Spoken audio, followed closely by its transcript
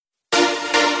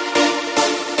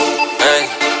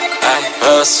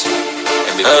hustle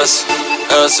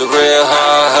real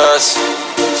hard,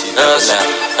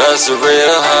 hustle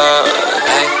real hard.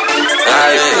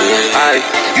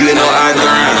 You know I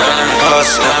grind,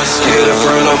 hustle, get it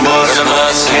from the muscle.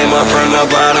 Came up from the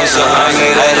bottom, so I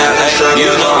made it out the struggle.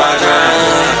 You know I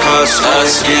grind, hustle,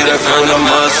 get it from the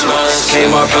muscle.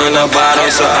 Came up from the bottom,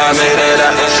 so I made it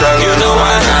out the struggle. You know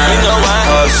I grind,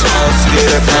 hustle,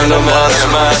 get it from the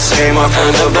muscle. Came up from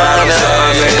the bottom, so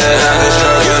I made it out the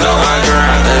struggle. You know I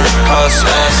grind, hustle,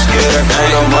 get it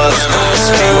from the muscle.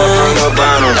 Came up from the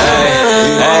bottom.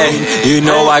 Hey, you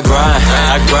know I grind.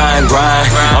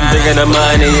 I'm thinking of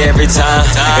money every time.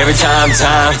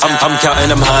 I'm counting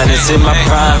them hundreds in my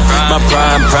prime.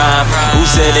 Who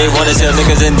said they wanna sell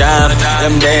niggas and dime?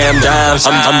 Them damn dimes.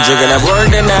 I'm drinking at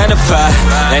work at 9 to 5,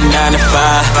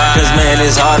 Cause man,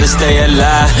 it's hard to stay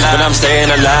alive, but I'm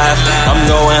staying alive. I'm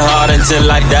going hard until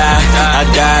I die. I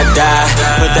die.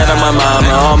 Put that on my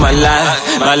mama all my life.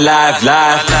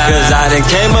 Cause I done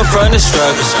came up from the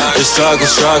struggle.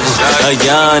 A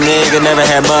young nigga never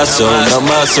had muscle, no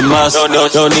muscle.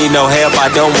 Don't need no help, I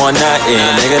don't want nothing,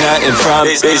 nigga, nothing from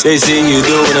me. They see you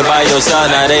doing it by yourself,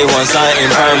 now they want something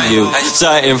from you,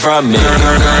 something from me.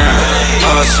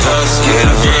 Hustle, get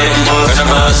it from the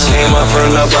muscle. Came up from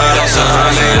the bottom, so I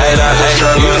made it out the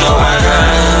struggle. You know I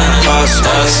grind, hustle,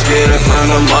 get it from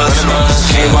the muscle.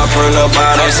 Came up from the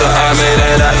bottom, so I made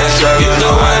it out the struggle. You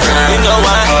know I grind,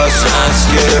 hustle,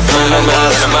 get it from the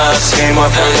muscle. Came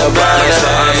up from the bottom, so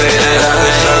I made it out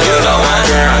the struggle. You know I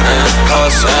grind,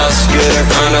 hustle, get it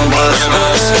from the muscle.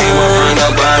 Came up from the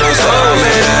bottom, so I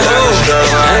made it out the struggle.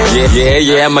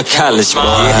 Yeah, I'm a college boy.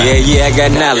 Yeah, I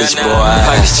got knowledge, boy.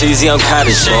 Pockets cheesy, I'm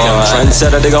cottage boy.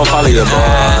 Trendsetter, they gon' follow you,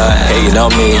 boy. Hating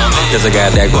on me, cause I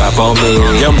got that guap on me.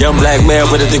 Young black man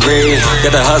with a degree.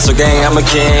 Got the hustle gang, I'm a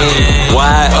king.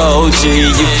 YOG,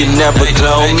 you can never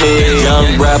clone me.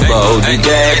 Young rapper, OD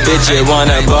bad bitch, they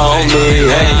wanna bone me.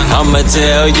 Hey, I'ma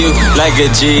tell you like a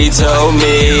G told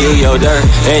me. Your dirt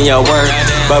and your work,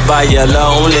 but by your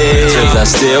lonely. Cause I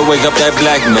still wake up that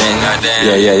black man.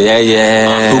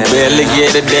 Yeah. Who barely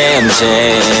get a damn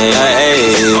chance.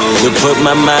 Hey, to put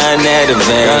my mind at a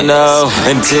van.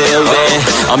 Until then,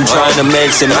 I'm trying to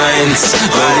make some ends.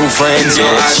 No friends,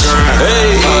 bitch.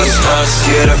 Hey,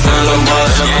 get it from the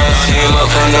muscle. Came up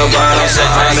from the bottom, so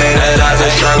I made it out the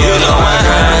struggle. You know I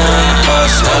grind,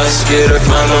 hustle, get it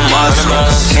from the muscle.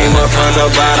 Came up from the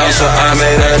bottom, so I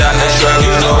made it out the struggle.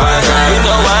 You know I grind,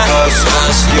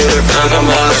 hustle, get it from the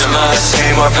muscle.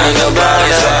 Came up from the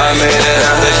bottom, so I made it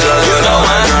out the struggle. You know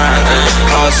I grind,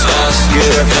 hustle,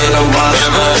 get it from the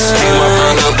muscle. Came up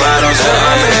from the bottom, so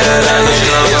I made it out the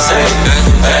struggle.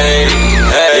 Hey,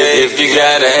 if you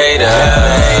got a hater,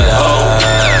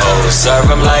 serve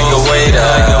him like a waiter.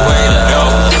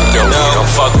 Don't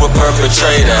fuck with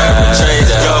perpetrator.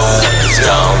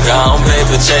 Gone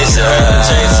paper chaser.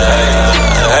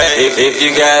 Hey, if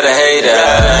you got a hater,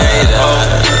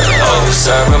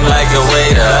 serve him like a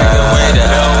waiter.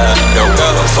 Don't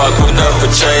fuck with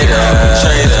perpetrator.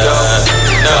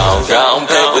 Gone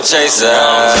paper chaser.